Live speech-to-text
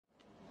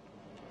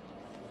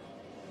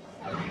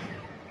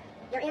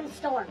You're in the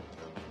storm.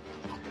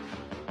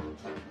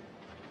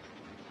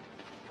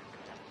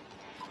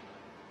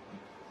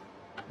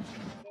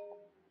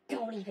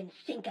 Don't even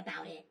think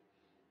about it.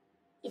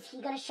 Is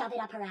he gonna shove it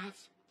up her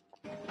ass?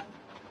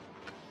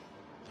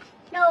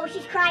 No,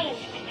 she's crying.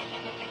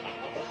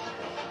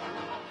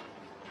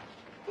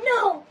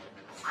 No!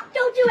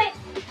 Don't do it!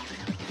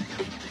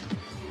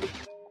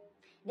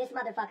 This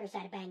motherfucker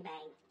said bang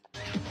bang.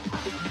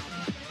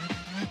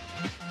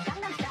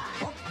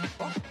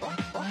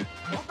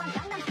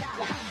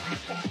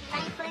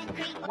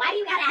 Why do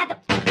you gotta add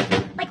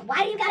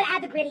why do you gotta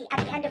add the gritty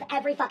at the end of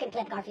every fucking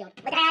clip, Garfield?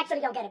 Like, I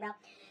actually don't get it, bro.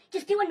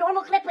 Just do a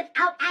normal clip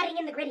without adding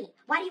in the gritty.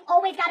 Why do you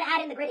always gotta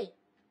add in the gritty?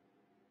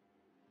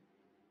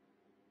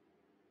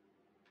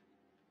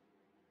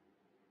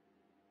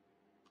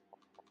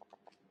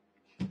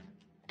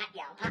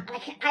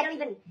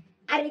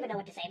 I don't even know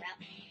what to say,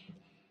 bro.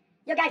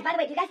 Yo, guys, by the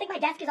way, do you guys think my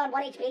desk is on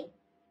 1 HP?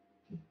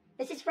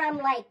 This is from,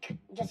 like,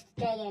 just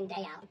day in,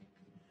 day out.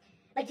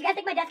 Like, do you guys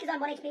think my desk is on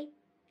 1 HP?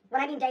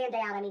 When I mean day in,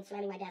 day out, I mean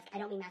slamming my desk. I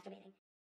don't mean masturbating.